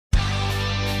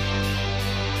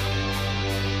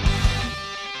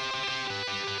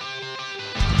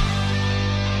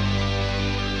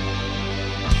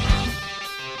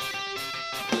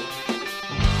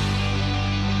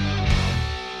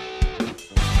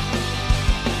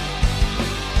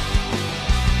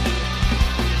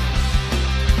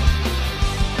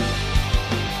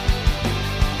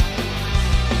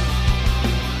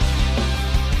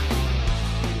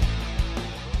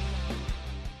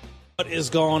is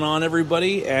going on,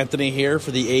 everybody? Anthony here for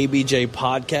the ABJ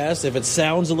Podcast. If it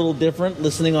sounds a little different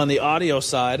listening on the audio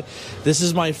side, this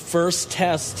is my first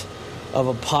test of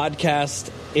a podcast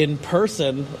in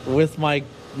person with my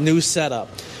new setup.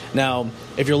 Now,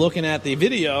 if you're looking at the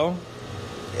video,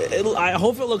 I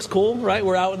hope it looks cool, right?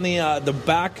 We're out in the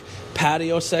back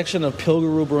patio section of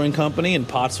Pilgrim Brewing Company in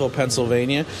Pottsville,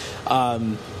 Pennsylvania.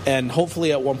 And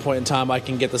hopefully at one point in time I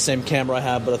can get the same camera I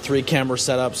have, but a 3-camera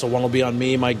setup, so one will be on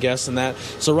me, my guests, and that.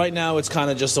 So right now it's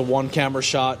kind of just a 1-camera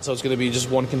shot, so it's going to be just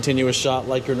one continuous shot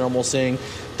like you're normal seeing.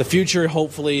 The future,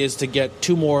 hopefully, is to get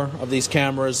 2 more of these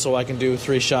cameras so I can do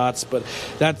 3 shots, but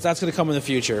that's going to come in the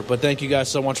future. But thank you guys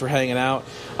so much for hanging out.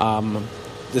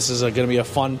 This is going to be a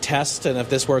fun test, and if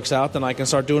this works out, then I can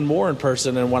start doing more in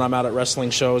person. And when I'm out at wrestling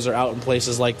shows or out in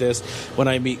places like this, when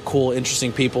I meet cool,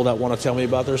 interesting people that want to tell me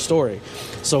about their story.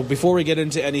 So before we get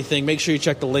into anything, make sure you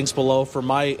check the links below for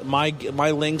my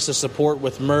links to support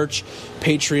with merch,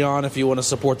 Patreon if you want to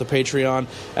support the Patreon,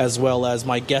 as well as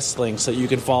my guest links that you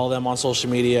can follow them on social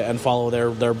media and follow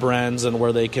their brands and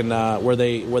where they can where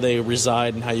they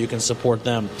reside and how you can support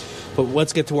them. But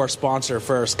let's get to our sponsor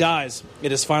first. Guys,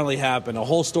 it has finally happened. A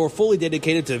whole store fully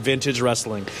dedicated to vintage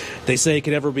wrestling. They say it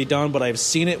can never be done, but I've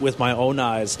seen it with my own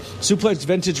eyes. Suplex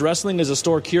Vintage Wrestling is a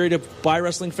store curated by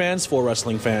wrestling fans for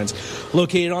wrestling fans.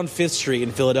 Located on 5th Street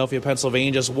in Philadelphia,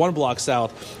 Pennsylvania, just 1 block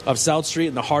south of South Street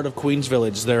in the heart of Queens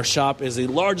Village. Their shop is the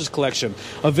largest collection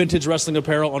of vintage wrestling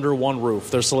apparel under one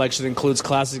roof. Their selection includes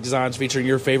classic designs featuring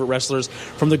your favorite wrestlers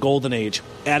from the Golden Age,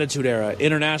 Attitude Era,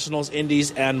 Internationals,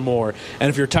 Indies, and more. And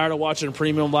if you're tired of watching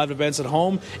premium live events at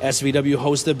home, SVW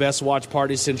hosts the best watch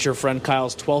party since your friend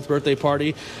Kyle's 12th birthday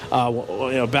party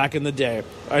back in the day.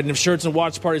 And if shirts and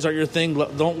watch parties aren't your thing,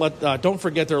 don't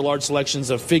forget their large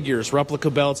selections of figures, replica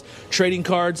belts, trading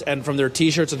cards, and from their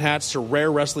t-shirts and hats to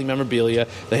rare wrestling memorabilia,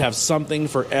 they have something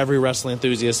for every wrestling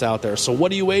enthusiast out there. So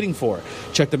what are you waiting for?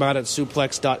 Check them out at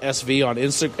suplex.sv on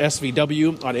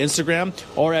SVW on Instagram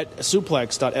or at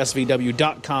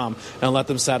suplex.svw.com and let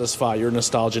them satisfy your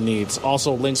nostalgia needs.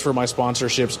 Also, links for my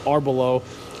sponsorships are below.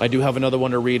 I do have another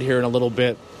one to read here in a little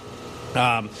bit.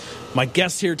 My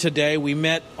guest here today, we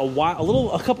met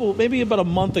maybe about a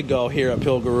month ago here at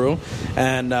Pilgrim,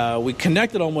 and we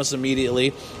connected almost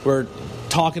immediately. We're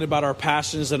talking about our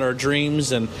passions and our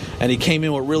dreams, and he came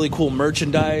in with really cool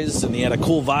merchandise, and he had a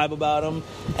cool vibe about him,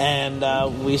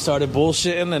 and we started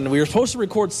bullshitting, and we were supposed to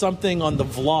record something on the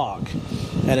vlog,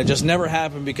 and it just never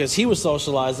happened because he was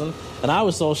socializing and I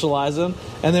was socializing,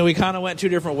 and then we kind of went 2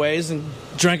 different ways and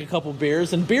drank a couple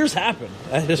beers, and beers happen,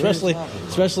 especially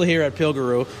here at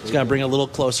Pilgrim. Just gotta bring it a little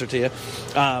closer to you.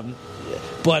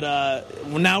 But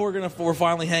now we're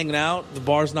finally hanging out. The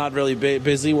bar's not really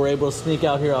busy. We're able to sneak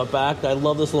out here out back. I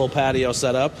love this little patio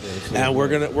setup, and we're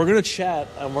gonna chat,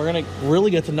 and we're gonna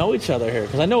really get to know each other here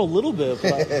because I know a little bit,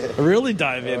 but I really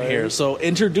dive in here. So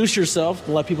introduce yourself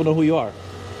and let people know who you are.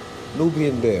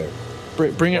 NubianBear.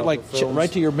 Bring it like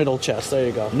right to your middle chest. There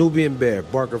you go.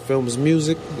 NubianBear. Barker Films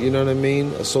Music. You know what I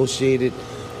mean? Associated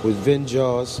with Vin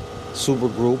Jaws Super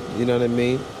Group. You know what I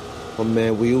mean? My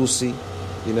man Wiusi.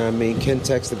 You know what I mean?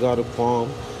 Kentex, the God of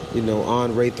Palm. You know,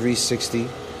 Andre 360.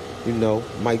 You know,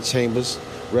 Mike Chambers,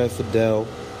 Red Fidel,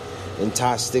 and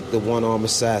Ty Stick, the one-arm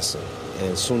assassin,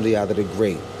 and Sundiata the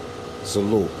Great.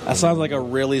 Salute. That sounds like a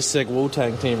really sick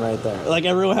Wu-Tang team right there. Like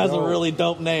everyone has a really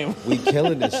dope name. We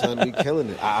killing it, son. We killing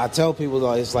it. I tell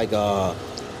people it's like a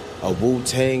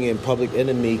Wu-Tang and Public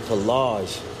Enemy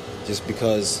collage, just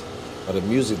because of the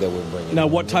music that we're bringing. Now,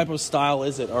 what type of style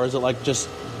is it, or is it like just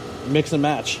mix and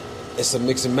match? It's a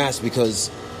mix and match because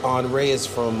Andre is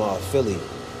from Philly.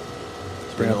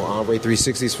 You know, Andre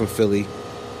 360 is from Philly.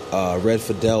 Red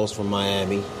Fidel's from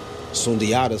Miami.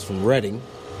 Sundiata's from Reading.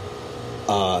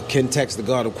 Kentex, the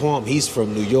God of Quam, he's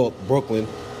from New York, Brooklyn.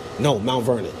 No, Mount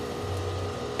Vernon.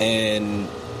 And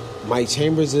Mike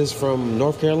Chambers is from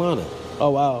North Carolina.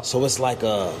 Oh, wow. So it's like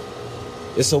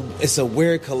it's a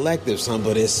weird collective, son,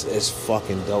 but it's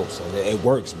fucking dope, son. It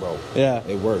works, bro. Yeah.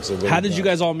 It works. It really How did you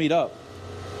guys all meet up?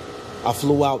 I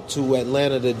flew out to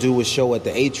Atlanta to do a show at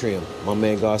the Atrium. My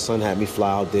man Godson had me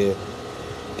fly out there,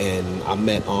 and I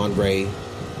met Andre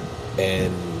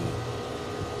and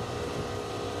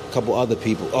a couple other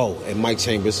people. Oh, and Mike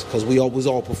Chambers, because we was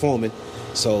all performing.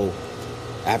 So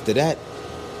after that,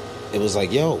 it was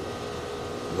like, yo,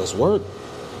 let's work.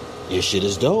 Your shit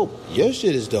is dope. Your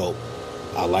shit is dope.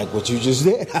 I like what you just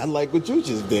did. I like what you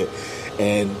just did.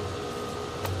 And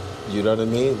you know what I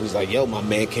mean? It was like, yo, my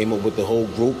man came up with the whole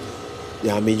group.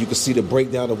 Yeah, I mean, you can see the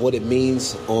breakdown of what it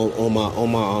means on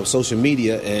my social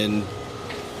media, and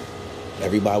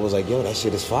everybody was like, yo, that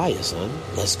shit is fire, son.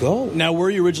 Let's go. Now, where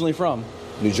are you originally from?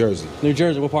 New Jersey. New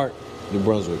Jersey, what part? New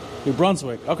Brunswick. New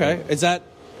Brunswick. Okay. Yeah. Is that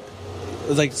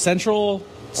like central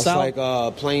It's south?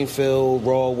 like Plainfield,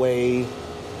 Rawway.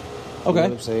 Okay. You know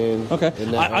what I'm saying?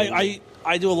 Okay.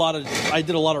 I did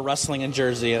a lot of wrestling in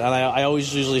Jersey, and I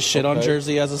always usually shit on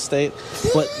Jersey as a state,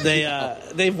 but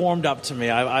they've warmed up to me.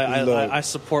 I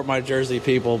support my Jersey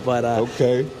people, but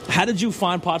okay. How did you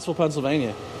find Pottsville,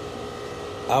 Pennsylvania?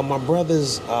 My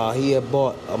brother's he had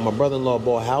bought my brother-in-law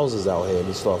bought houses out here, and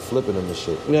he started flipping them and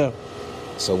shit. Yeah.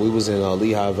 So we was in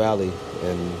Lehigh Valley,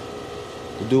 and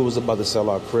the dude was about to sell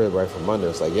our crib right from under.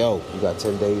 It's like, yo, you got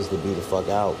 10 days to be the fuck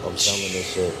out. I'm selling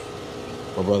this shit.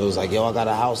 My brother was like, yo, I got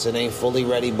a house. It ain't fully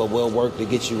ready, but we'll work to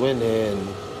get you in there. And,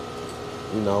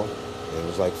 you know, it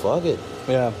was like, fuck it.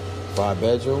 Yeah.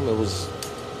 5-bedroom. It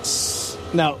was.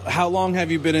 Now, how long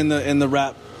have you been in the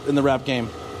rap game?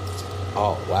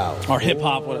 Oh, wow. Or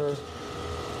hip-hop?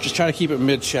 Just try to keep it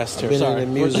mid-chest here. I've been Sorry.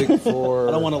 in music for...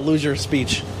 I don't want to lose your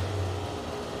speech.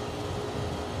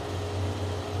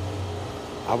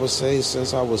 I would say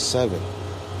since I was 7.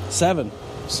 7?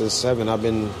 Since 7, I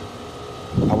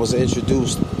was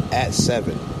introduced at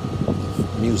 7,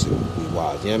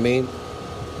 music-wise, you know what I mean?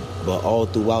 But all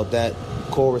throughout that,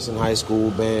 chorus in high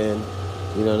school, band,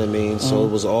 you know what I mean? Mm-hmm. So it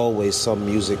was always some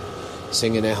music,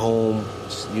 singing at home,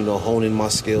 you know, honing my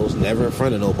skills, never in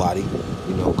front of nobody,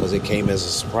 you know, because it came as a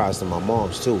surprise to my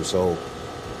mom's too. So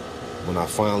when I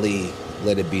finally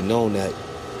let it be known that,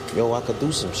 yo, I could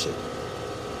do some shit.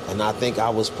 And I think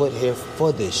I was put here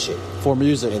for this shit. For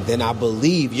music. And then I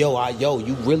believe, you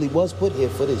really was put here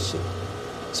for this shit.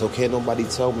 So can't nobody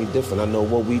tell me different. I know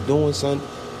what we doing, son.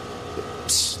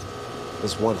 It's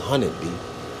 100, B.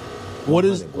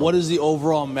 100, what is the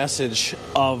overall message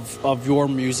of your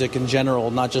music in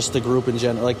general, not just the group in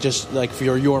general, like just like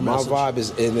for your message? My vibe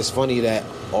is, and it's funny that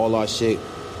all our shit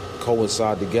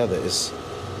coincide together. It's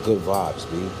good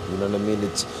vibes, B. You know what I mean?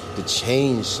 It's to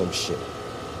change some shit.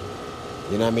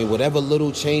 You know what I mean? Whatever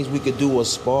little change we could do or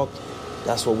spark,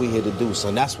 that's what we here to do,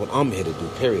 son. That's what I'm here to do,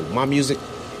 period. My music,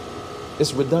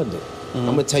 it's redundant. Mm-hmm.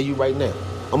 I'm going to tell you right now.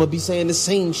 I'm going to be saying the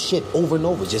same shit over and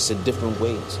over, just in different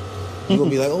ways. You're going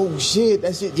to be like, oh, shit,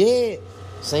 that shit, yeah.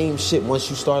 Same shit. Once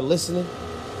you start listening,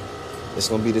 it's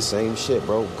going to be the same shit,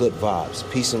 bro. Good vibes.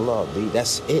 Peace and love, B.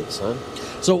 That's it, son.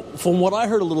 So from what I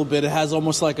heard a little bit, it has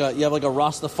almost like you have like a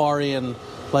Rastafarian...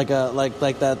 like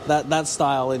that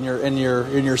style in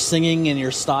your singing and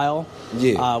your style,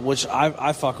 yeah. Which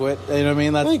I fuck with. You know what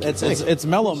I mean? It's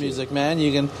mellow music, man.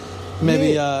 You can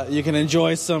maybe you can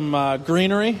enjoy some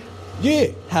greenery. Yeah.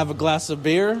 Have a glass of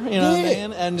beer. You know what I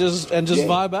mean? And just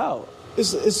vibe out.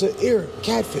 It's an ear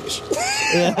catfish.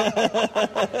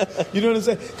 You know what I'm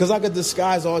saying? Because I could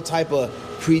disguise all type of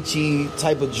preachy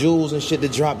type of jewels and shit to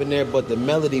drop in there, but the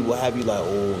melody will have you like,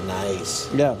 oh, nice.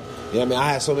 Yeah. You know what I mean?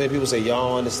 I had so many people say, y'all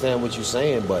don't understand what you're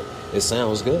saying, but it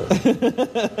sounds good.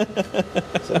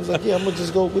 So I was like, yeah, I'm going to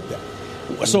just go with that.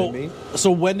 You know what I mean?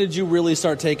 So when did you really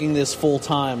start taking this full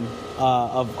time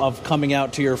of coming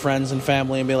out to your friends and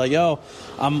family and be like, yo,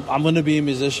 I'm going to be a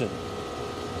musician?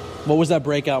 What was that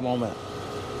breakout moment?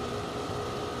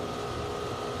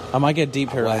 I might get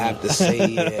deep here. I have to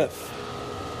say,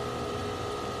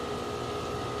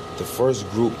 the first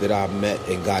group that I met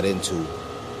and got into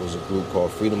was a group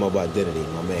called Freedom of Identity.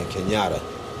 My man Kenyatta,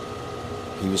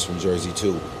 he was from Jersey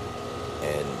too,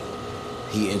 and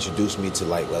he introduced me to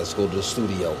like, let's go to the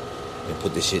studio and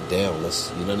put this shit down.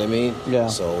 You know what I mean? Yeah.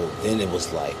 So then it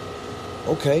was like,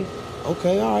 okay, all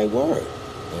right, word.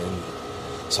 And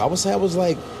so I would say I was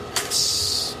like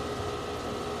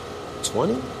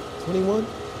 20, 21.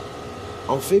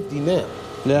 I'm 50 now. Yeah.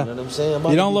 You know what I'm saying?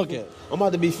 You don't look it. I'm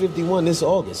about to be 51 this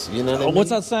August. You know what I mean? What's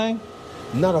that saying?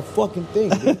 Not a fucking thing,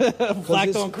 dude.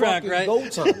 Black don't crack, right? Go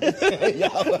time.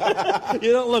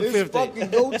 You don't look 50. It's fucking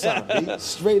go time, dude.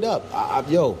 Straight up. I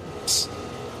feel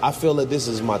that this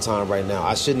is my time right now.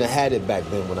 I shouldn't have had it back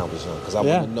then when I was young, because I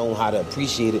wouldn't have known how to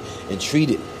appreciate it and treat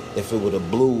it if it would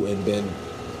have blew and been,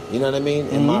 you know what I mean?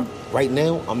 Mm-hmm. Right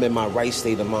now, I'm in my right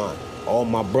state of mind. All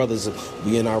my brothers,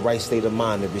 we in our right state of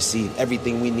mind to receive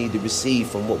everything we need to receive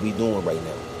from what we doing right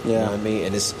now. Yeah. You know what I mean?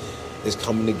 And it's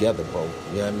coming together, bro.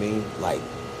 You know what I mean? Like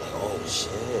oh shit.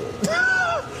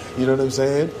 You know what I'm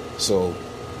saying? So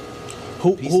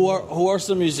who are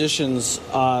some musicians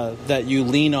that you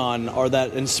lean on or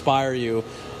that inspire you,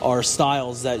 or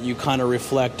styles that you kind of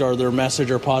reflect, or their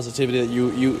message or positivity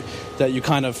that you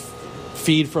kind of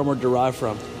feed from or derive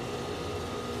from?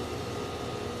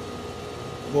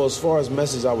 Well, as far as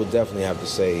message, I would definitely have to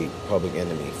say Public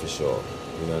Enemy for sure.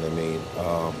 You know what I mean?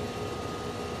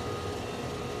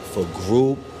 For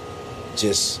group,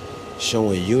 just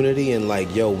showing unity and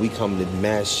like, yo, we come to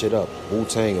mash shit up.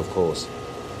 Wu-Tang, of course.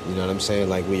 You know what I'm saying?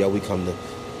 Like, we come to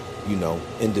you know,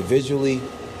 individually,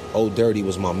 Old Dirty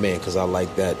was my man because I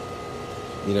like that,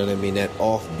 you know what I mean, that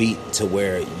offbeat to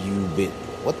where you been,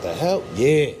 what the hell?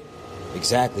 Yeah,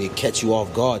 exactly. It catch you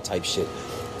off guard type shit.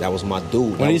 That was my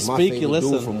dude. When that you was my speak, favorite you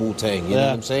listen. dude from Wu-Tang. You know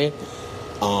what I'm saying?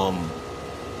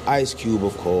 Ice Cube,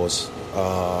 of course.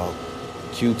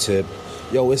 Q-Tip.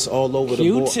 Yo, it's all over the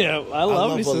board. Q-Tip. I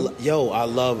love me some. I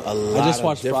love a lot. I just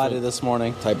watched of Friday this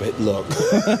morning. Type of look.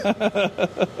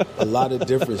 A lot of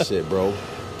different shit, bro.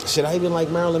 Shit, I even like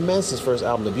Marilyn Manson's first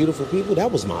album, The Beautiful People.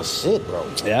 That was my shit, bro.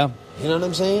 Yeah. You know what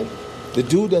I'm saying? The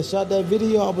dude that shot that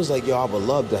video, I was like, yo, I would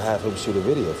love to have him shoot a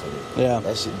video for me. Yeah.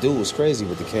 That shit, dude was crazy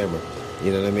with the camera.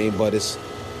 You know what I mean? But it's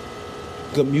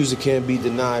good music can't be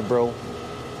denied, bro.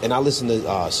 And I listen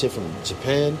to shit from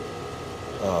Japan.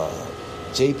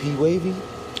 JP Wavy.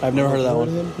 I've never heard of that one.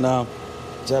 Him? No.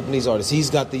 Japanese artist. He's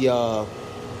got the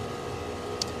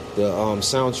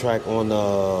soundtrack on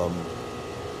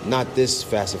not this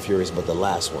Fast and Furious, but the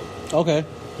last one. Okay.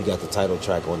 He got the title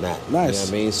track on that. Nice. You know what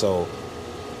I mean? So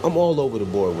I'm all over the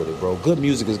board with it, bro. Good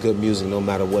music is good music no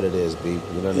matter what it is, B. You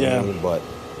know what I mean? But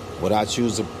what I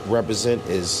choose to represent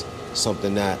is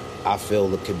something that I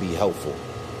feel it could be helpful,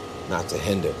 not to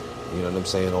hinder. You know what I'm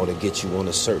saying? Or to get you on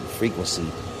a certain frequency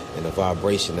and a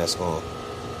vibration that's going,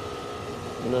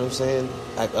 you know what I'm saying?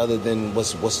 Like other than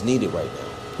what's needed right now.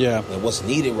 Yeah. And what's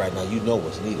needed right now, you know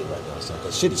what's needed right now, son.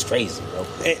 Because shit is crazy, bro.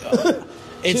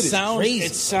 It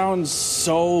sounds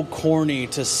so corny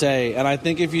to say, and I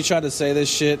think if you try to say this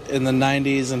shit in the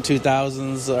 90s and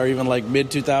 2000s or even like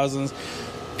mid 2000s,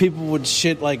 people would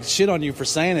shit on you for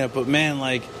saying it. But man,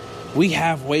 like, we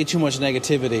have way too much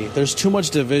negativity. There's too much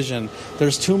division.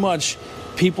 There's too much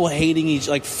people hating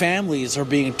like families are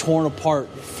being torn apart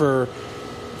for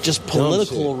just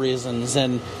political reasons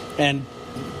and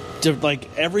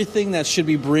like everything that should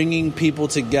be bringing people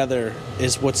together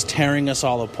is what's tearing us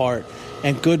all apart.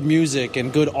 And good music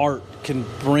and good art can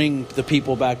bring the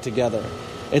people back together.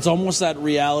 It's almost that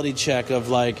reality check of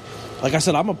like I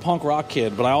said, I'm a punk rock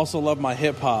kid, but I also love my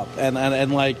hip hop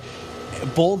and like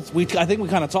both. I think we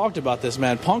kind of talked about this,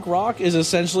 man. Punk rock is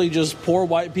essentially just poor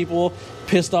white people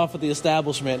pissed off at the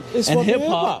establishment, and hip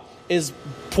hop is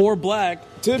poor black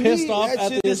pissed off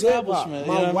at the establishment.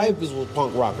 My wife was a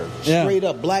punk rocker, straight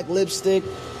up black lipstick,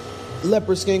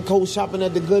 leopard skin coat, shopping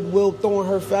at the Goodwill, throwing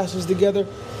her fashions together.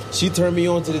 She turned me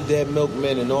on to the Dead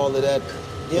Milkmen and all of that.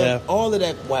 Yeah, all of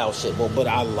that wild shit. But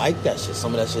I like that shit.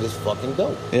 Some of that shit is fucking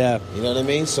dope. Yeah. You know what I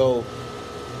mean? So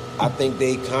I think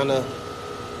they kind of...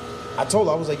 I told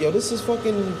her, I was like, yo, this is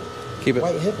fucking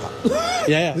white hip-hop.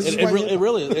 Yeah. It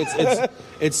really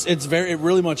is. It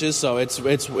really much is so. It's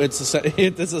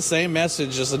the same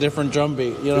message, just a different drum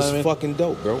beat. You know what I mean? It's fucking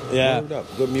dope, bro. Yeah. Word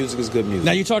up. Good music is good music.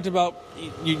 Now, you talked about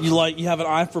you have an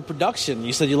eye for production.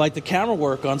 You said you like the camera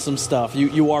work on some stuff.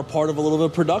 You are part of a little bit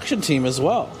of production team as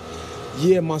well.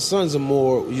 Yeah, my sons are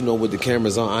more, with the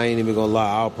cameras on. I ain't even gonna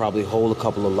lie. I'll probably hold a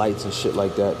couple of lights and shit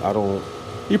like that. I don't...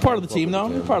 You're part of the team, though?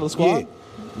 You're part of the squad?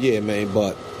 Yeah, man,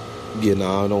 but... I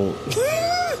don't...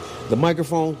 The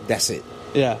microphone, that's it.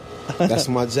 Yeah. That's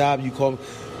my job. You call me...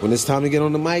 When it's time to get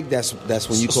on the mic, that's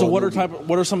when you call me. So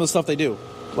what are some of the stuff they do?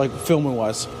 Like,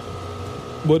 filming-wise?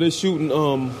 Well, they're shooting,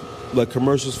 like,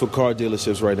 commercials for car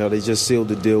dealerships right now. They just sealed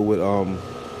the deal with,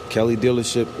 Kelly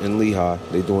dealership in Lehigh.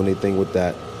 They doing their thing with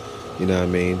that. You know what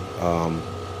I mean?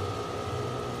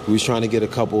 We was trying to get a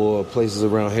couple of places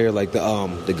around here, like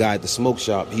the guy at the smoke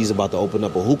shop. He's about to open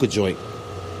up a hookah joint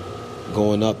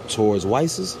going up towards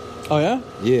Weiss's. Oh, yeah?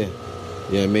 Yeah.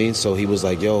 You know what I mean? So he was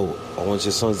like, yo, I want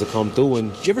your sons to come through.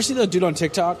 And did you ever see the dude on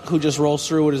TikTok who just rolls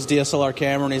through with his DSLR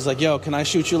camera and he's like, yo, can I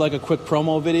shoot you like a quick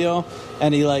promo video?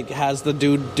 And he like has the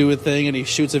dude do a thing and he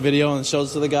shoots a video and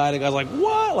shows it to the guy. The guy's like,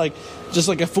 what? Like, just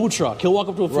like a food truck. He'll walk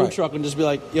up to a food truck and just be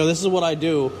like, yo, this is what I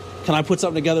do. Can I put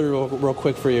something together real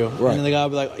quick for you? Right. And then the guy will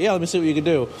be like, yeah, let me see what you can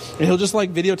do. And he'll just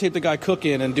like videotape the guy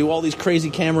cooking and do all these crazy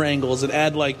camera angles and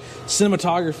add like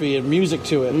cinematography and music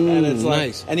to it. And it's like,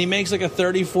 nice. And he makes like a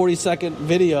 30, 40 second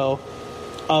video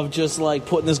of just like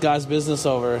putting this guy's business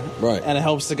over. Right. And it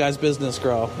helps the guy's business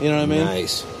grow. You know what I mean?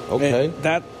 Nice. Okay.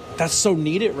 And that's so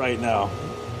needed right now.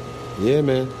 Yeah,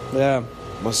 man. Yeah.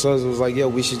 My son was like, yo,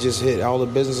 we should just hit all the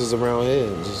businesses around here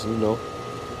and just,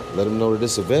 let them know that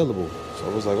it's available.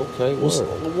 So I was like, okay,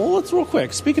 well, let's real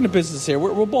quick. Speaking of business here,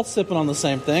 we're both sipping on the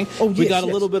same thing. Oh, yes, we got a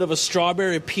little bit of a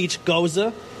strawberry peach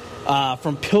goza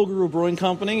from Pilgrim Brewing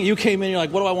Company. You came in, you're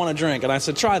like, what do I want to drink? And I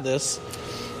said, try this.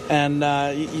 And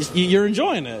you're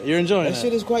enjoying it. You're enjoying it. That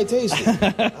shit is quite tasty.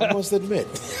 I must admit.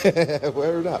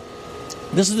 Word up.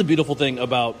 This is the beautiful thing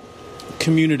about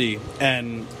community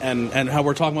and how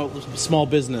we're talking about small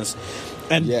business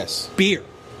and beer.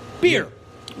 Yeah.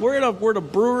 We're at a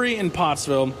brewery in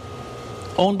Pottsville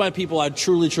owned by people I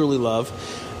truly, truly love.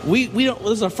 We don't.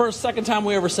 This is the second time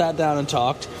we ever sat down and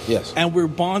talked. Yes. And we're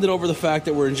bonded over the fact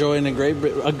that we're enjoying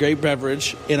a great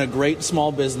beverage in a great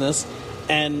small business,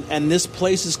 and this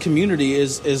place's community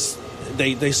is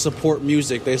they support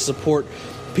music. They support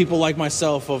people like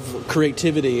myself of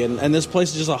creativity, and this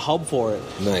place is just a hub for it.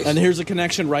 Nice. And here's a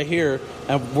connection right here,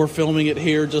 and we're filming it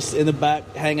here, just in the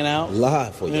back, hanging out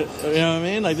live for you. You know what I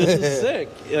mean? Like, this is sick.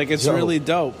 Like, it's really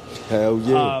dope. Hell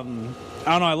yeah.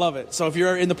 I don't know, I love it. So if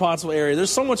you're in the Pottsville area, there's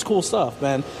so much cool stuff,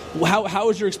 man. How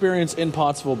has your experience in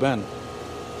Pottsville been?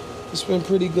 It's been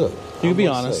pretty good. You can be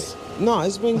honest. No,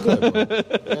 it's been good, bro.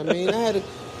 I mean, I had,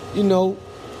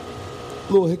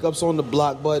 little hiccups on the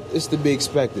block, but it's to be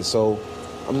expected. So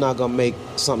I'm not going to make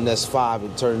something that's 5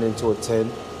 and turn it into a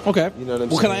 10. Okay. You know what I'm saying?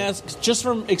 Well, can I ask, just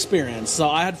from experience, so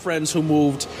I had friends who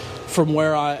moved from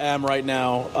where I am right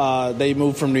now. They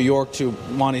moved from New York to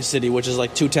Monty City, which is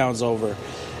like 2 towns over.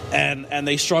 And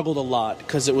they struggled a lot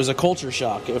because it was a culture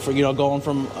shock. If, going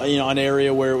from an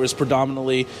area where it was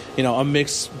predominantly a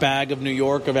mixed bag of New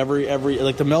York, of every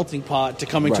like the melting pot, to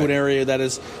coming to an area that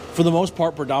is for the most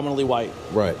part predominantly white.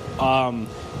 Right.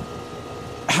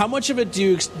 How much of it do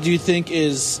you think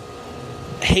is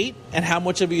hate, and how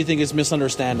much of it you think is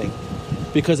misunderstanding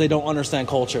because they don't understand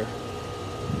culture?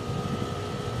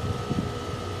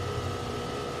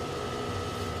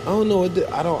 I don't know.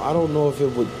 I don't know if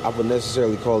I would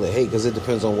necessarily call it hate, because it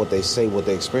depends on what they say, what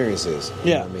the experience is. Yeah.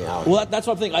 You know what I mean? Well, that's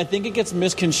what I'm thinking. I think it gets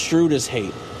misconstrued as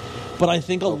hate, but I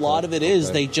think a lot of it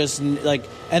is they just like,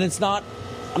 and it's not.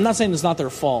 I'm not saying it's not their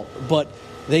fault, but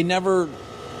they never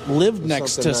lived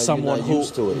next to someone who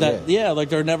used to it, like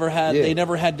they never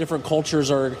had different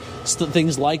cultures or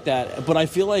things like that. But I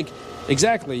feel like.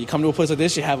 Exactly. You come to a place like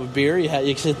this, you have a beer,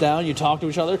 you sit down, you talk to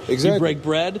each other, you break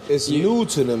bread. It's new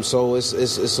to them, so it's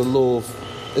a little,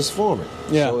 it's foreign.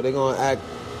 Yeah. So they're going to act,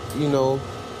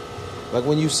 like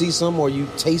when you see something or you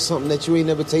taste something that you ain't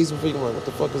never tasted before, you're like, what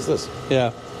the fuck is this?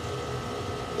 Yeah.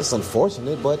 It's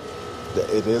unfortunate, but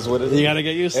it is what it is. You got to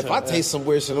get used to it. If I taste some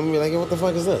weird shit, I'm going to be like, what the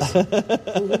fuck is this?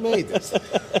 Who made this?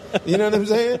 You know what I'm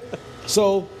saying?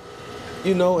 So,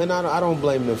 and I don't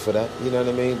blame them for that. You know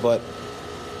what I mean? But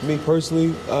me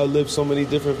personally, I live so many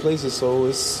different places, so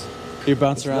it's you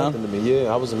bounce around. Nothing to me.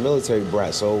 Yeah, I was a military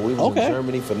brat, so we was in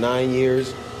Germany for 9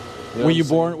 years. Were you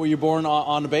born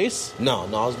on the base? No,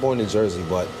 I was born in Jersey,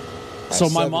 but so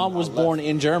my mom was born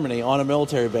in Germany on a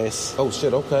military base. Oh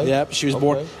shit! Okay. Yep, she was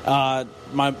born. My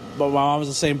mom was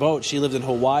the same boat. She lived in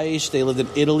Hawaii. They lived in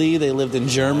Italy. They lived in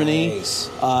Germany.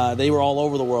 Nice. They were all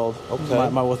over the world. Okay.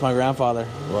 With my grandfather.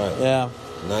 Right. Yeah.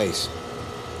 Nice.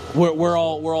 Where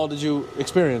all did you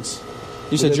experience?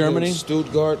 You said Germany? In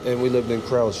Stuttgart, and we lived in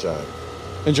Kreilsheim.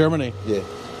 In Germany? Yeah.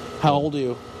 How old are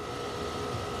you?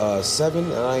 7,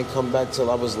 and I ain't come back till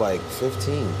I was like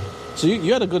 15. So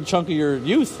you had a good chunk of your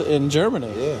youth in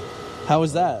Germany. Yeah. How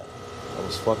was that? That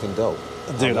was fucking dope.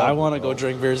 Dude, I want to go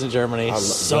drink beers in Germany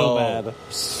bad.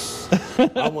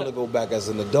 I want to go back as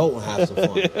an adult and have some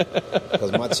fun.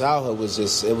 Because my childhood was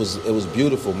just, it was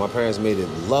beautiful. My parents made it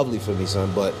lovely for me,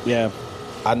 son, but yeah.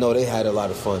 I know they had a lot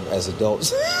of fun as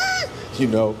adults,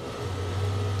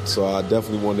 So I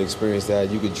definitely want to experience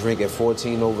that. You could drink at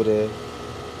 14 over there.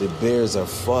 The beers are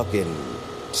fucking...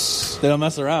 They don't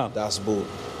mess around. Das Boot.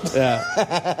 Yeah.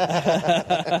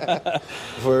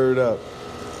 Word up.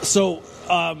 So,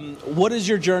 what has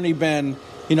your journey been,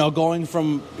 going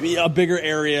from a bigger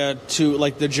area to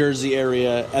like the Jersey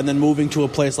area and then moving to a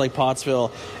place like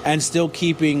Pottsville and still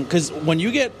keeping, because when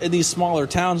you get in these smaller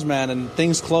towns, man, and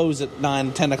things close at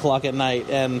 9, 10 o'clock at night,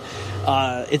 and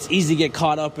it's easy to get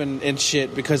caught up in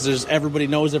shit because everybody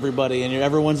knows everybody and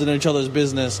everyone's in each other's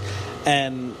business,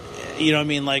 and you know what I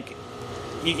mean, like,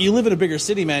 you live in a bigger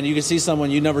city, man. You can see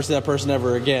someone, you never see that person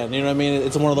ever again. You know what I mean?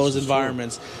 It's one of those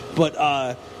environments.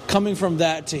 But coming from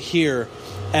that to here,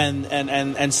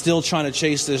 and still trying to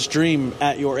chase this dream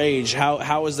at your age,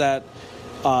 how is that?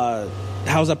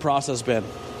 How's that process been?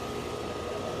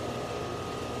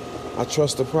 I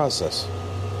trust the process.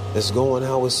 It's going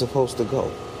how it's supposed to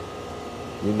go.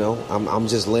 I'm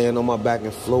just laying on my back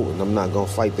and floating. I'm not gonna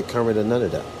fight the current or none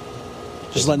of that.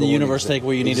 Just letting the universe take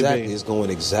where you need to be. It's going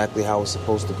exactly how it's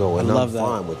supposed to go, and I'm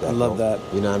fine with that. I love that.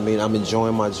 You know what I mean? I'm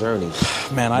enjoying my journey.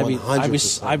 Man,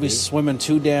 I'd be swimming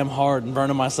too damn hard and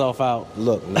burning myself out.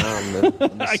 Look, now I'm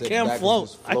I can't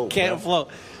float. I can't float.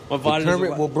 My body. The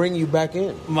current will bring you back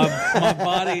in. My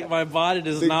body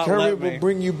does not let me. The current will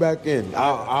bring you back in.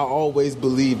 I always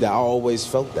believed that. I always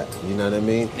felt that. You know what I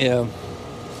mean? Yeah.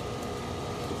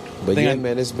 But yeah,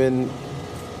 man, it's been.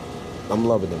 I'm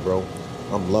loving it, bro.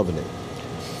 I'm loving it.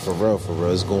 For real,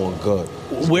 it's going good.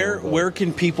 Where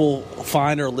can people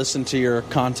find or listen to your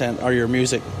content or your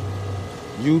music?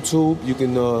 YouTube, you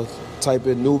can type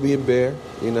in NubianBear,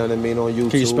 you know what I mean, on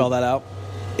YouTube. Can you spell that out?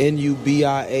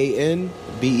 NubianBear.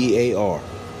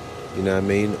 You know what I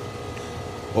mean?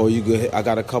 Or you could, I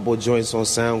got a couple of joints on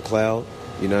SoundCloud,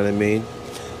 you know what I mean?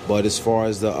 But as far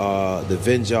as the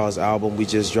Vengeance album, we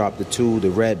just dropped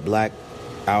the Red Black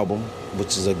album,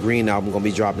 which is a green album, gonna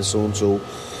be dropping soon too.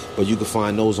 But you can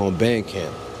find those on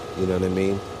Bandcamp, you know what I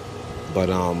mean? But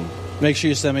make sure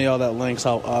you send me all that links.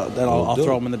 I'll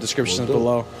throw them in the descriptions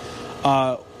below.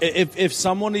 If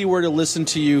somebody were to listen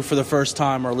to you for the first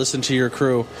time or listen to your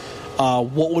crew,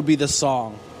 what would be the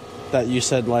song that you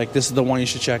said, like, this is the one you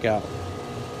should check out?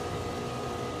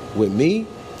 With me?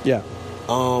 Yeah.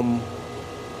 I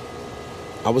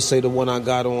would say the one I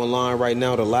got online right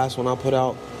now, the last one I put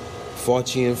out,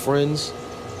 Fauci and Friends,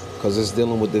 because it's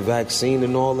dealing with the vaccine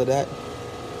and all of that.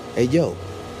 Hey, yo.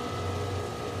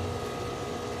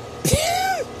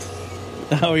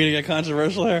 Oh, you're going to get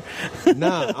controversial here?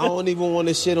 Nah, I don't even want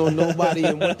to shit on nobody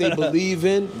and what they believe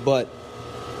in, but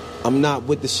I'm not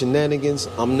with the shenanigans.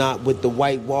 I'm not with the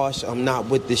whitewash. I'm not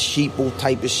with the sheeple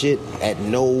type of shit at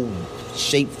no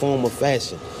shape, form, or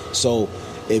fashion. So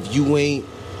if you ain't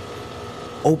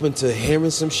open to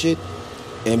hearing some shit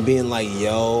and being like,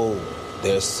 yo,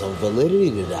 there's some validity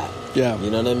to that. Yeah.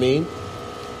 You know what I mean?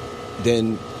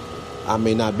 Then I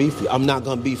may not be for you. I'm not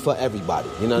going to be for everybody.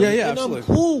 You know what I mean? Yeah, and absolutely. I'm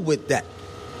cool with that.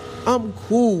 I'm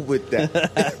cool with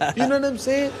that. You know what I'm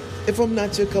saying? If I'm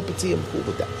not your cup of tea, I'm cool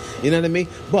with that. You know what I mean?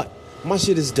 But my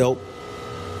shit is dope.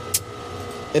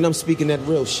 And I'm speaking that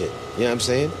real shit. You know what I'm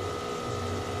saying?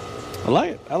 I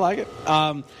like it.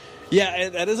 Yeah,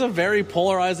 that is a very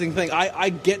polarizing thing. I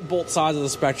get both sides of the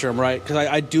spectrum, right? Because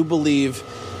I do believe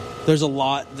there's a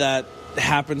lot that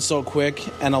happens so quick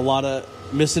and a lot of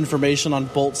misinformation on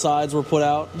both sides were put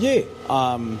out. Yeah.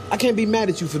 I can't be mad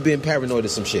at you for being paranoid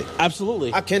of some shit.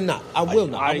 Absolutely. I cannot. I will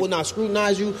not. I will not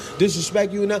scrutinize you,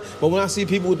 disrespect you, but when I see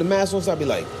people with the mask on, I'll be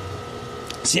like...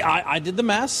 See, I did the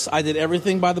mask. I did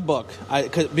everything by the book.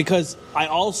 Because I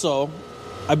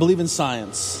believe in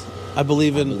science. I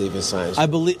believe in science.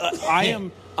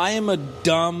 I am a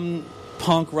dumb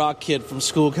punk rock kid from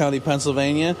School County,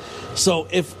 Pennsylvania. So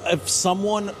if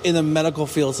someone in the medical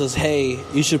field says, hey,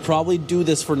 you should probably do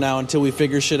this for now until we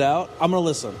figure shit out, I'm going to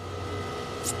listen.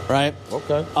 Right?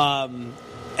 Okay.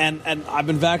 And I've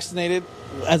been vaccinated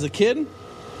as a kid,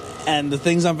 and the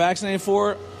things I'm vaccinated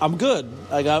for, I'm good.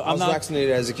 Like I was not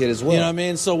vaccinated as a kid as well. You know what I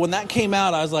mean? So when that came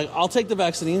out, I was like, I'll take the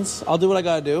vaccines. I'll do what I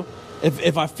got to do.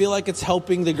 If I feel like it's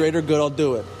helping the greater good, I'll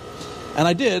do it. And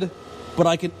I did, but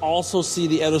I can also see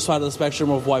the other side of the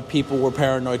spectrum of why people were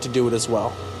paranoid to do it as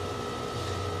well.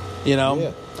 You know?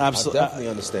 Yeah, absolutely. I definitely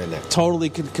understand that. Totally,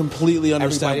 completely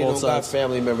understand Everybody both don't sides. got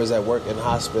family members that work in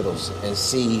hospitals and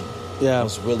see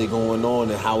what's really going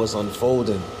on and how it's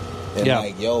unfolding. And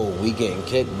like, yo, we getting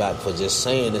kickback for just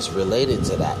saying it's related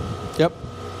to that. Yep.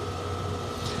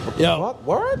 Yeah. What?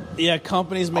 Word? Yeah,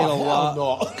 companies made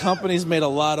companies made a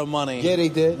lot of money. Yeah, they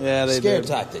did. Yeah, they Scare did.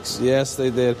 tactics. Yes,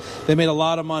 they did. They made a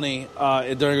lot of money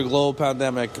during a global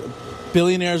pandemic.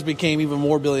 Billionaires became even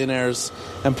more billionaires,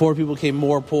 and poor people became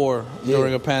more poor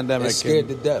during a pandemic. It's scared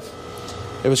to death.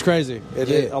 It was crazy.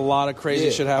 A lot of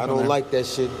crazy shit happened. I don't like that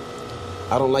shit.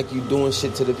 I don't like you doing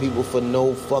shit to the people for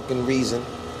no fucking reason.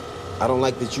 I don't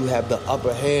like that you have the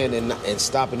upper hand and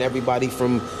stopping everybody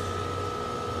from...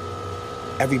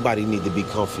 Everybody need to be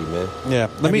comfy, man. Yeah.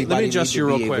 Let me adjust you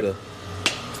real quick.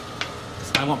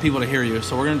 I want people to hear you,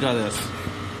 so we're going to do this.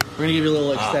 We're going to give you a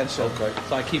little extension. Okay.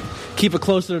 So I keep it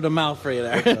closer to the mouth for you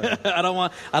there. Okay. I don't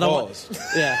want...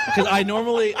 Yeah, because I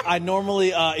normally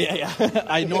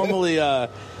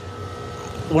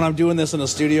when I'm doing this in the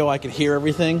studio, I can hear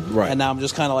everything. Right. And now I'm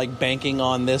just kind of like banking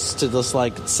on this to just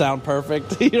like sound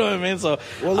perfect. You know what I mean? So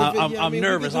I'm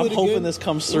nervous. I'm hoping this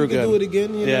comes through good. We can do it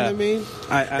again. You know what I mean?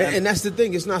 And that's the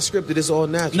thing. It's not scripted. It's all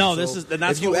natural. No, that's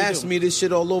if you ask me this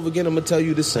shit all over again, I'm gonna tell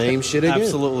you the same shit again.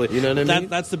 Absolutely. You know what I mean?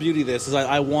 That's the beauty of this. Is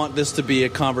I want this to be a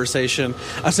conversation.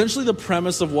 Essentially, the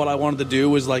premise of what I wanted to do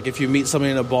was like if you meet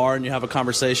somebody in a bar and you have a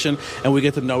conversation and we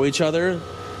get to know each other,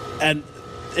 and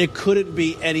it couldn't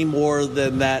be any more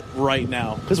than that right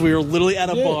now because we were literally at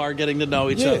a bar getting to know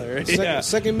each other.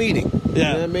 Second meeting. Yeah. You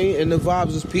know what I mean? And the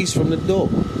vibes was peace from the door.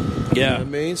 Yeah. You know what I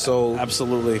mean? So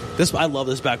absolutely. I love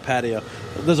this back patio.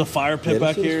 There's a fire pit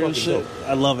back here and shit. Dope.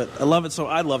 I love it. So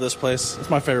I love this place. It's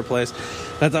my favorite place.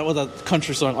 That was a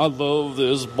country song. I love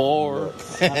this bar.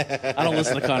 I don't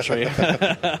listen to country.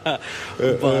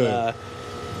 But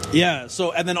Yeah.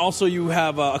 So, and then also you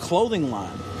have a clothing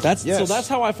line. Yes. So that's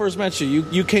how I first met you.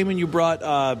 You came and you brought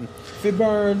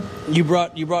FeBurn.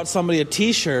 You brought somebody a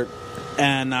T-shirt,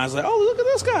 and I was like, oh, look at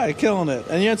this guy killing it.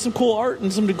 And you had some cool art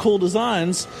and some cool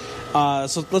designs.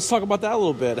 So let's talk about that a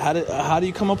little bit. How do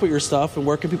you come up with your stuff, and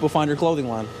where can people find your clothing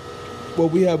line? Well,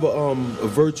 we have a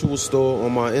virtual store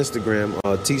on my Instagram,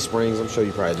 Teesprings. I'm sure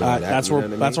you probably know that. That's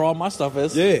where all my stuff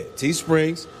is. Yeah,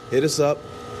 Teesprings. Hit us up.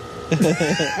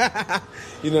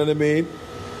 You know what I mean?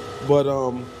 But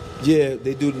yeah,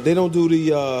 they don't do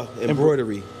the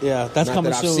embroidery. Yeah, that's Not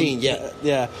coming that soon. I've seen yet.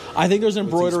 Yeah, I think there's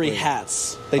embroidery Teespring.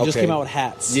 hats. They just Okay. came out with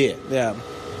hats. Yeah.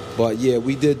 But yeah,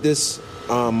 we did this.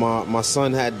 My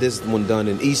son had this one done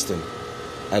in Easton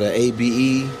at an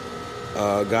ABE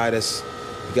guy that's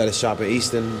got a shop in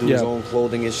Easton, do his own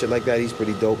clothing and shit like that. He's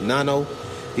pretty dope. Nano,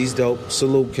 he's dope.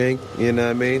 Salute, King. You know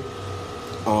what I mean?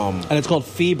 And it's called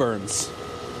FeBurns.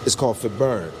 It's called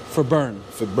FeBurn. FeBurn.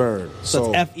 FeBurn.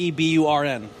 So it's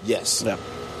FeBurn. Yes. Yeah.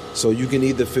 So you can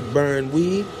either FeBurn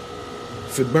weed,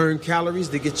 FeBurn calories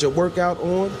to get your workout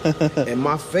on, and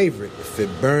my favorite,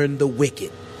 FeBurn the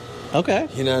wicked. Okay.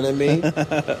 You know what I mean?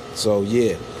 So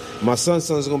yeah, my son's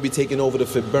gonna be taking over the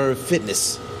FeBurn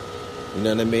Fitness. You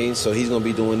know what I mean? So he's gonna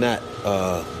be doing that.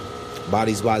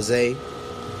 Bodies by Zay.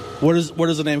 Where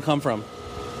does the name come from?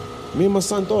 Me and my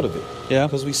son thought of it. Yeah.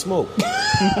 Because we smoke.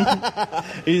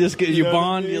 You just get you know what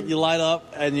bond, I mean? you light up,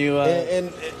 and you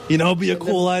and be a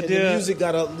cool idea. And the music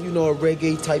got a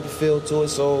reggae type of feel to it.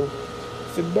 So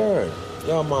FeBurn.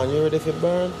 Y'all man, you ready for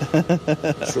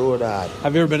FeBurn? Sure that.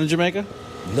 Have you ever been to Jamaica?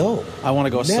 No. I want to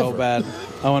go so Never. bad.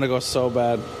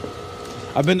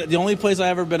 The only place I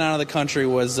ever been out of the country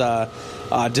was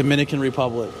Dominican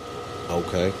Republic.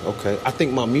 Okay. I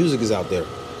think my music is out there.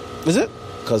 Is it?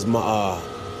 Because my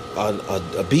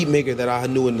a beat maker that I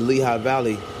knew in the Lehigh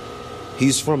Valley,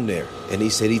 he's from there. And he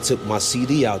said he took my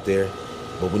CD out there,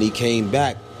 but when he came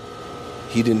back,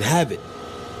 he didn't have it.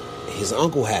 His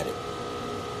uncle had it.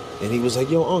 And he was like,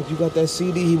 yo, Unc, you got that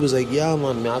CD? He was like, yeah,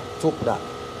 man, I took that.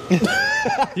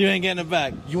 You ain't getting it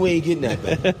back. You ain't getting that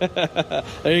back.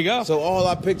 There you go. So all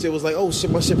I pictured was like, oh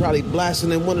shit, my shit probably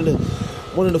blasting in one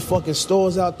of the fucking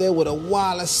stores out there with a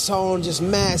wireless song, just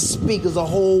mad speakers, a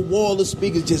whole wall of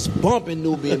speakers just bumping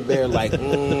NubianBear like.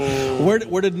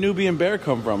 Where did NubianBear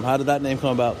come from? How did that name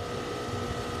come about?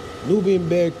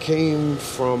 NubianBear came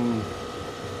from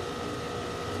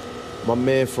my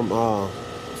man from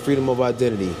Freedom of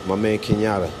Identity, my man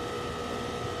Kenyatta.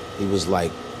 He was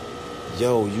like,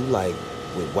 yo, you like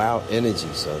with wild energy,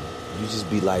 son. You just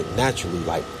be like naturally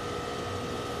like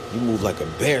you move like a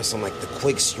bear, some like the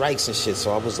quick strikes and shit.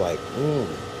 So I was like, you know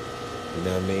what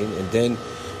I mean? And then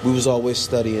we was always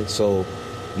studying, so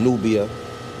Nubia,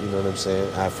 you know what I'm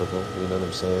saying? Africa, you know what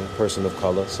I'm saying? Person of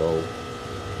color, so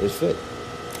it fit.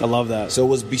 I love that. So it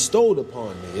was bestowed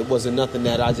upon me. It wasn't nothing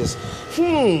that I just,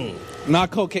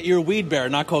 Not cocaine. You're a weed bear,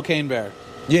 not cocaine bear.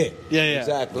 Yeah.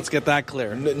 Exactly. Let's get that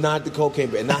clear. Not the cocaine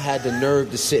bear. And I had the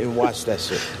nerve to sit and watch that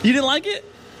shit. You didn't like it?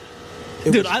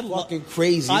 It Dude, was fucking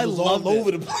crazy. It was all over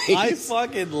the place. I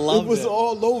fucking loved it. It was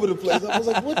all over the place. I was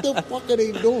like, what the fuck are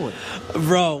they doing?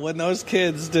 Bro, when those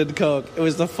kids did coke, it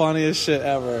was the funniest shit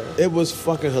ever. It was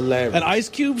fucking hilarious. And Ice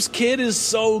Cube's kid is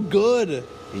so good.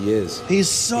 He is. He's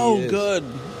so He is. good.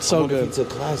 So I wonder good. if he took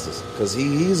classes. Because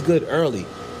he's good early.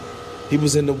 He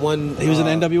was in the one... He was in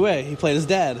NWA. He played his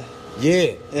dad.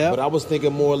 Yeah. Yep. But I was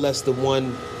thinking more or less the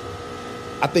one...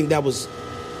 I think that was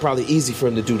probably easy for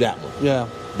him to do that one. Yeah.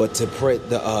 But to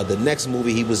the next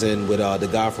movie he was in with the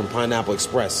guy from Pineapple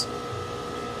Express.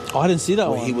 Oh, I didn't see that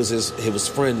Where one. he was his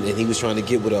friend, and he was trying to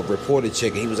get with a reported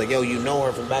chick, and he was like, yo, you know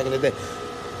her from back in the day.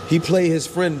 He played his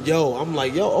friend. Yo, I'm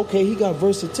like, yo, okay, he got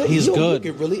versatility. He's good.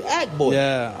 He can really act, boy.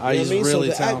 Yeah, You know he's what I mean?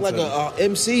 really so to talented. act like a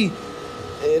MC,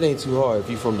 it ain't too hard if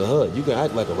you're from the hood. You can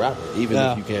act like a rapper, even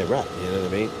if you can't rap. You know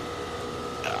what I mean?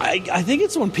 I think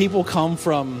it's when people come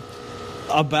from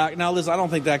a back... Now, listen, I don't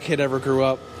think that kid ever grew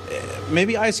up.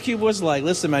 Maybe Ice Cube was like,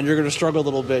 listen, man, you're going to struggle a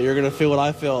little bit. You're going to feel what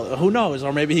I feel. Who knows?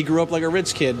 Or maybe he grew up like a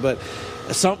rich kid. But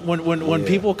when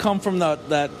people come from that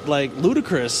like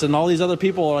Ludacris and all these other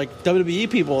people, like WWE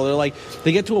people, they're like,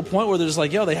 they get to a point where they're just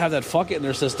like, yo, they have that fuck it in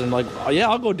their system. Like, oh, yeah,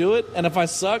 I'll go do it. And if I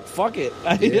suck, fuck it.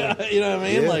 Yeah. You know what I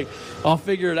mean? Yeah. Like, I'll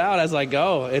figure it out as I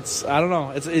go. I don't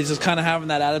know. It's just kind of having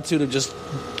that attitude of just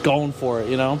going for it,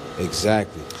 you know?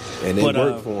 Exactly. And it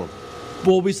worked for him.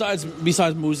 Well, besides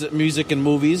music and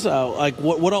movies, like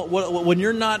what when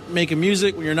you're not making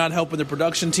music, when you're not helping the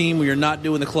production team, when you're not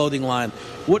doing the clothing line,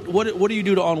 what do you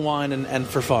do to unwind and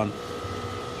for fun?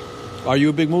 Are you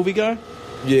a big movie guy?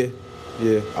 Yeah.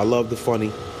 I love the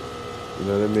funny. You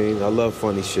know what I mean? I love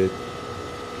funny shit.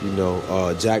 You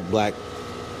know, Jack Black,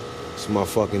 It's my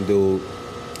fucking dude.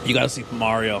 You gotta see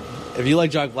Mario. If you like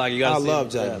Jack Black, you gotta see I love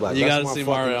Jack Black. You That's gotta my see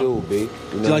fucking Mario. dude, B. You Do know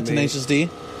you like what I mean? Tenacious D?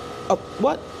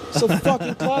 What? It's a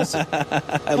fucking classic.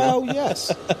 Hell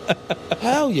yes.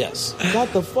 Hell yes.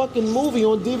 Got the fucking movie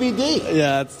on DVD.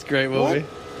 Yeah, it's a great movie.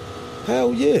 What?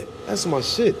 Hell yeah. That's my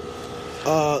shit.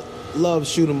 Love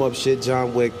shoot 'em up shit.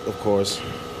 John Wick, of course.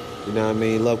 You know what I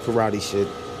mean? Love karate shit.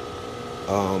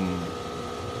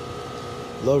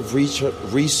 Love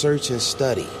research and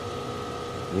study.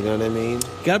 You know what I mean?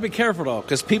 You gotta be careful though,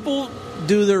 because people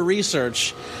do their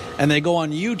research and they go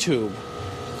on YouTube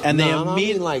and they I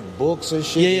mean like books and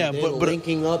shit. Yeah, and but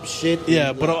linking up shit.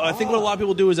 Yeah, but I think what a lot of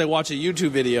people do is they watch a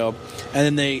YouTube video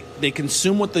and then they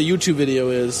consume what the YouTube video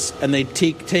is and they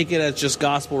take it as just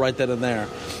gospel right then and there.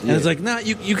 And it's like, nah,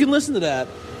 you can listen to that,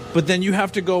 but then you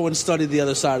have to go and study the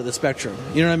other side of the spectrum.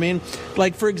 You know what I mean?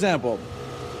 Like, for example,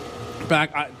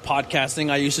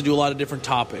 podcasting, I used to do a lot of different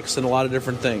topics and a lot of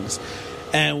different things.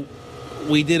 And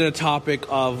we did a topic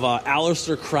of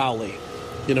Aleister Crowley.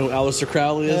 You know who Aleister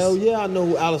Crowley is? Hell yeah, I know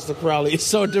who Aleister Crowley is.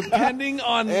 So depending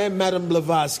on... and Madame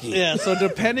Blavatsky. Yeah, so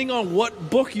depending on what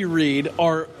book you read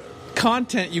or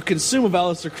content you consume of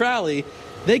Aleister Crowley,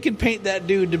 they can paint that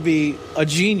dude to be a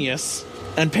genius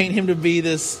and paint him to be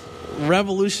this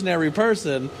revolutionary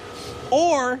person.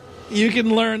 Or you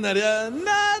can learn that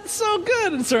not so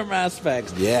good in certain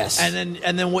aspects. Yes.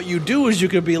 And then what you do is you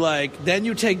could be like, then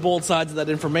you take both sides of that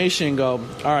information and go,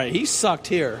 all right, he sucked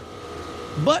here.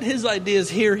 But his ideas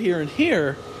here, and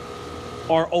here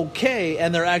are okay,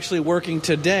 and they're actually working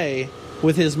today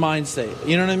with his mind state.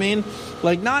 You know what I mean?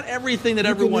 Like, not everything that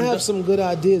everyone... You can have some good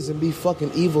ideas and be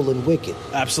fucking evil and wicked.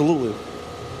 Absolutely.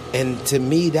 And to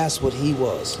me, that's what he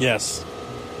was. Yes.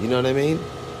 You know what I mean?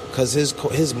 Because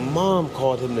his mom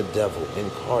called him the devil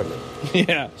incarnate.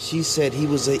 Yeah. She said he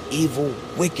was an evil,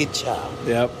 wicked child.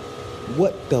 Yep.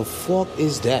 What the fuck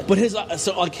is that? But his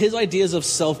ideas of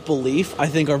self-belief, I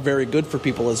think, are very good for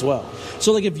people as well.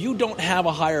 So, like, if you don't have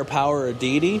a higher power or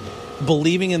deity,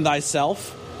 believing in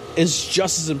thyself is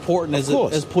just as important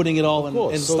as putting it all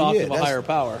in stock of a higher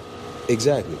power.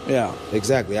 Exactly. Yeah.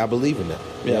 Exactly. I believe in that.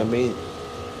 You know what I mean?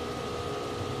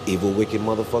 Evil, wicked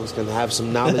motherfuckers can have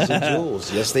some knowledge and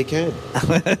jewels. Yes, they can.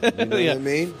 You know what I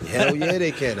mean? Hell yeah,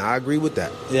 they can. I agree with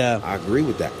that. Yeah. I agree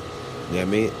with that. You know what I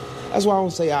mean? That's why I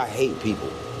don't say I hate people.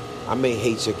 I may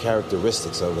hate your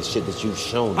characteristics of the shit that you've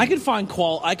shown. I could find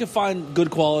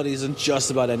good qualities in just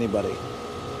about anybody.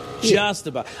 Yeah. Just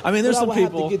about. I mean, there's some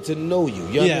people have to get to know you.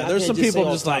 Yeah, there's some people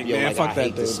just like, man, fuck that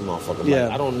dude. This motherfucker. Yeah.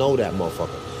 Like, I don't know that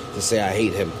motherfucker to say I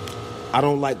hate him. I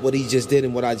don't like what he just did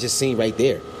and what I just seen right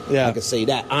there. Yeah. I can say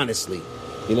that honestly.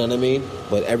 You know what I mean?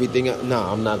 But everything,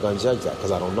 I'm not going to judge that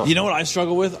because I don't know. You know what I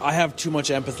struggle with? I have too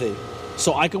much empathy.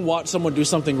 So I can watch someone do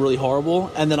something really horrible,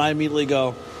 and then I immediately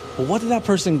go, well, what did that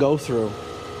person go through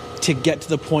to get to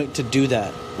the point to do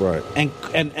that? Right.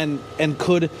 And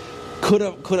could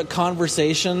a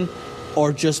conversation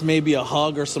or just maybe a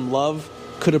hug or some love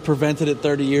could have prevented it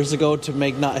 30 years ago to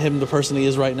make not him the person he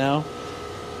is right now?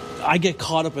 I get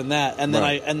caught up in that, and then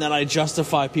I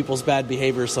justify people's bad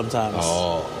behavior sometimes.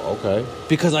 Oh, okay.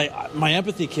 Because my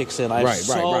empathy kicks in. I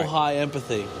have high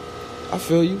empathy. I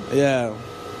feel you. Yeah.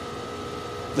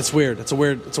 That's weird. It's a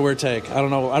weird take. I don't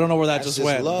know where that That's just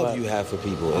went. Love you have for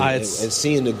people, and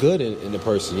seeing the good in the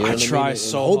person. You know what I try mean?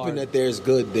 so and hoping hard. that there's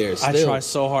good there. Still. I try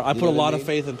so hard. I put a lot of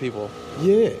faith in people. Yeah.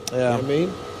 You know what I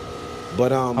mean?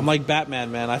 But I'm like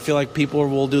Batman, man. I feel like people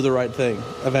will do the right thing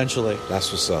eventually.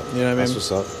 That's what's up. You know what I mean? That's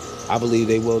what's up. I believe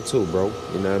they will too, bro.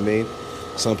 You know what I mean?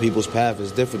 Some people's path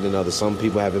is different than others. Some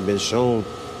people haven't been shown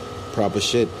proper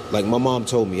shit. Like my mom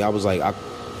told me. I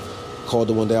called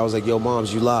her one day. I was like, yo,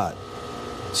 moms, you lied.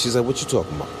 She's like, what you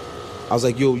talking about? I was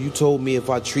like, yo, you told me if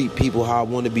I treat people how I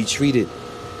want to be treated,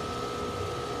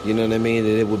 you know what I mean,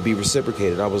 that it would be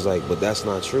reciprocated. I was like, but that's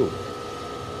not true.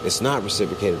 It's not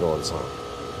reciprocated all the time.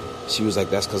 She was like,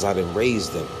 that's because I didn't raise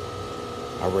them.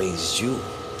 I raised you.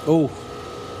 Oh.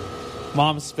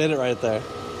 Mom spit it right there.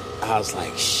 I was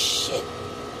like, shit.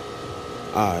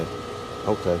 All right.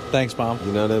 Okay. Thanks, Mom.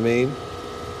 You know what I mean?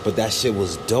 But that shit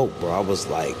was dope, bro. I was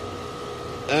like,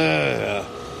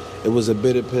 it was a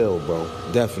bitter pill, bro.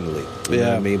 Definitely. You know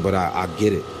what I mean? But I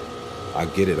get it. I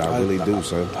get it. I really do,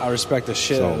 son. I respect the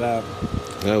shit out of that.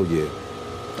 Hell yeah.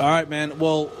 All right, man.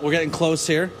 Well, we're getting close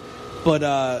here.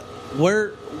 But what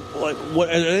are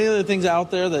there any other things out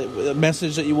there, a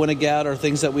message that you want to get or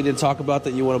things that we didn't talk about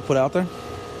that you want to put out there?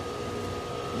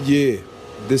 Yeah.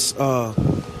 This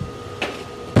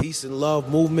peace and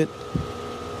love movement,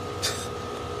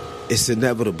 it's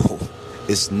inevitable.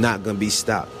 It's not going to be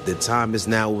stopped. The time is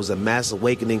now. It was a mass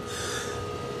awakening.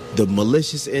 The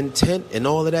malicious intent and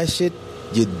all of that shit,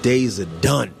 your days are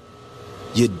done.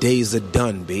 your days are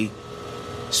done, B.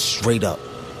 Straight up.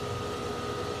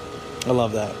 I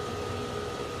love that.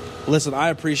 Listen, I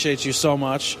appreciate you so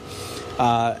much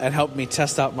and helped me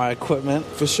test out my equipment.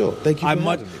 For sure. Thank you for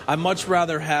having me. I'd much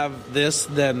rather have this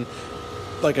than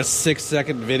like a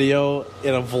 6-second video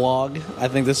in a vlog. I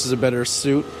think this is a better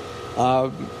suit.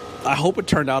 I hope it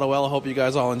turned out well. I hope you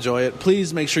guys all enjoy it.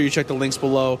 Please make sure you check the links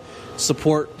below.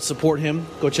 Support him.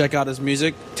 Go check out his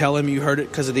music. Tell him you heard it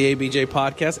because of the ABJ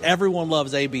podcast. Everyone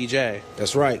loves ABJ.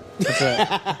 That's right. That's right.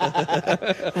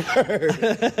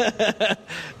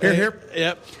 Here.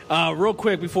 Yep. Real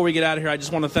quick before we get out of here, I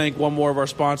just want to thank one more of our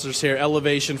sponsors here,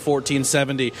 Elevation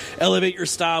 1470. Elevate your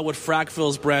style with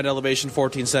Frackville's brand Elevation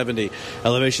 1470.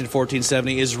 Elevation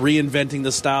 1470 is reinventing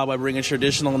the style by bringing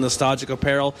traditional and nostalgic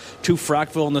apparel to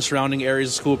Frackville and the surrounding areas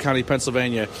of Schuylkill County,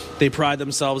 Pennsylvania. They pride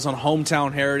themselves on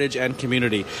hometown heritage and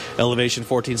community. Elevation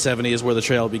 1470 is where the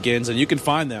trail begins, and you can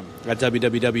find them at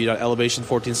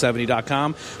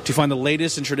www.elevation1470.com to find the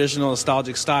latest in traditional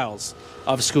nostalgic styles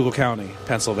of Schuylkill County,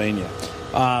 Pennsylvania.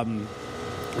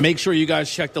 Make sure you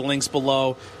guys check the links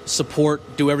below.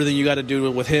 Support, do everything you got to do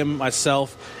with him,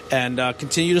 myself, and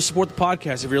continue to support the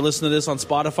podcast. If you're listening to this on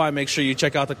Spotify, make sure you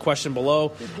check out the question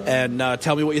below and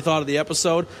tell me what you thought of the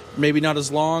episode. Maybe not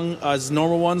as long as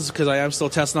normal ones because I am still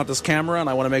testing out this camera and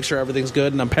I want to make sure everything's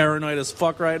good, and I'm paranoid as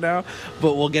fuck right now,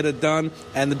 but we'll get it done,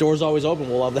 and the door's always open.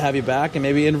 We'll love to have you back and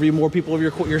maybe interview more people of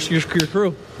your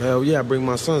crew. Hell yeah, bring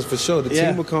my sons for sure. The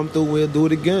team will come through. We'll do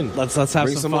it again. Let's have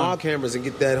bring some fun. R cameras and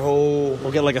get that whole.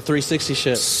 We'll get like a 360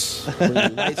 shit. Bring the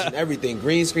lights and everything.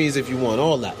 Green screens if you want.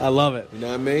 All that. I love it. You know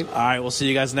what I mean? All right, we'll see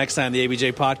you guys next time, the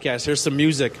ABJ Podcast. Here's some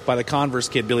music by the Converse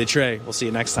Kid, Billy Trey. We'll see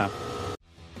you next time.